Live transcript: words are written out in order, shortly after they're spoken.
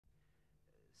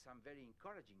some very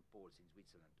encouraging polls in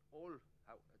Switzerland. All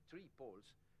 3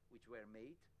 polls which were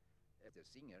made as a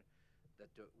singer that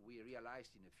we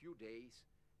realized in a few days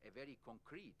a very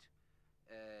concrete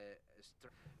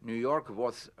New York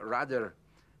was rather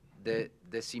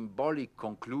the symbolic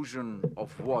conclusion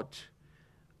of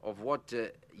what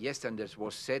yesterday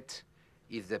was said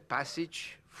is the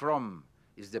passage from,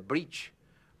 is the bridge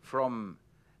from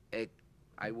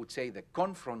I would say the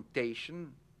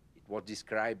confrontation, it was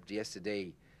described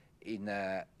yesterday in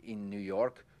New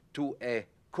York, to a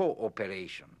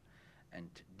cooperation. And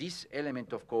this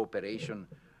element of cooperation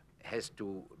has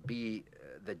to be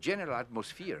the general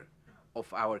atmosphere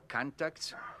of our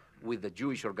contacts with the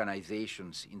Jewish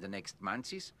organizations in the next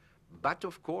months, but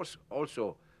of course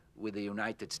also with the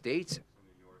United States.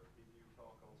 New York. Did you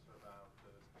talk also about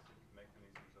the specific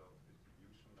mechanisms of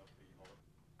distribution of the holiday?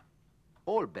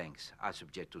 All banks are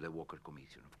subject to the Walker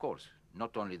Commission, of course,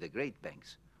 not only the great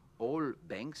banks. All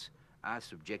banks are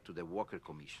subject to the Walker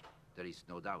Commission. There is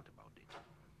no doubt about it.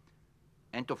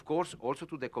 And of course also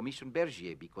to the Commission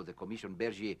Bergier, because the Commission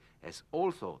Bergier has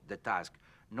also the task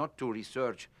not to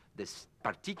research the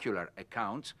particular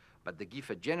accounts, but to give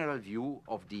a general view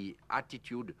of the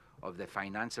attitude of the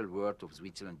financial world of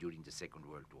Switzerland during the Second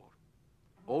World War.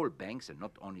 All banks and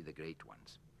not only the great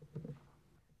ones.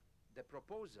 The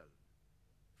proposal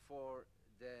for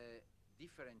the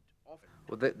different offers.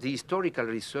 The historical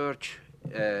research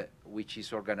which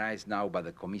is organized now by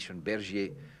the Commission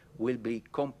Bergier will be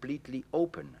completely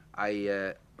open.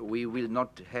 We will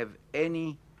not have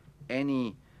any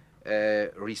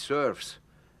reserves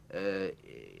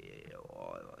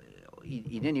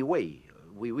in any way.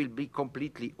 We will be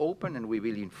completely open and we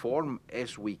will inform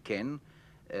as we can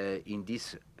in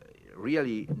this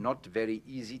really not very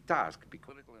easy task.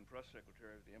 Political and Press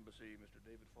Secretary of the Embassy, Mr.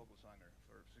 David Fogelsinger,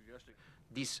 for suggesting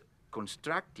this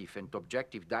constructive and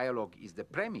objective dialogue is the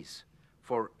premise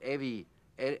for every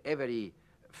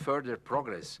further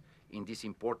progress in this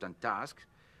important task.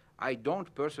 I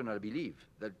don't personally believe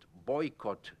that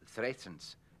boycott, threats,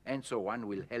 and so on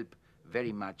will help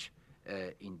very much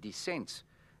in this sense.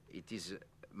 It is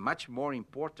much more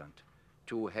important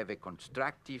to have a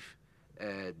constructive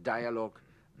dialogue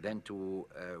than to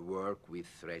work with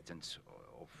threats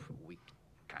of weak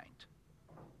kind.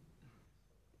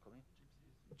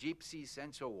 Gypsies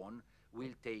and so on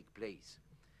will take place.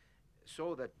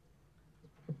 So that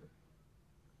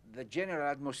the general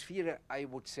atmosphere, I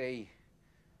would say,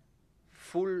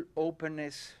 full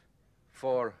openness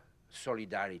for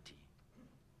solidarity,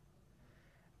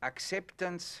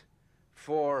 acceptance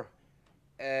for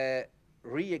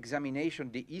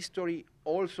re-examination the history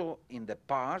also in the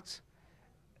parts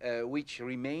which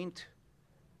remained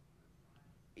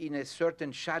in a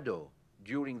certain shadow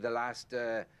during the last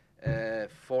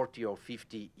 40 or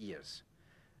 50 years,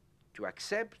 to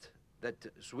accept that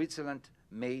Switzerland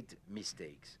made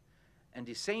mistakes, and at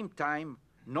the same time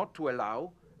not to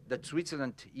allow that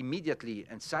Switzerland immediately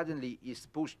and suddenly is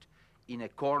pushed in a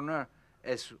corner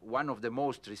as one of the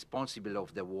most responsible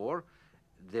of the war.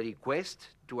 The request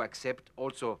to accept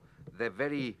also the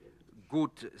very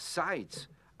good sides,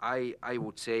 I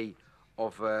would say,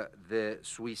 of the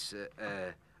Swiss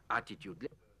attitude.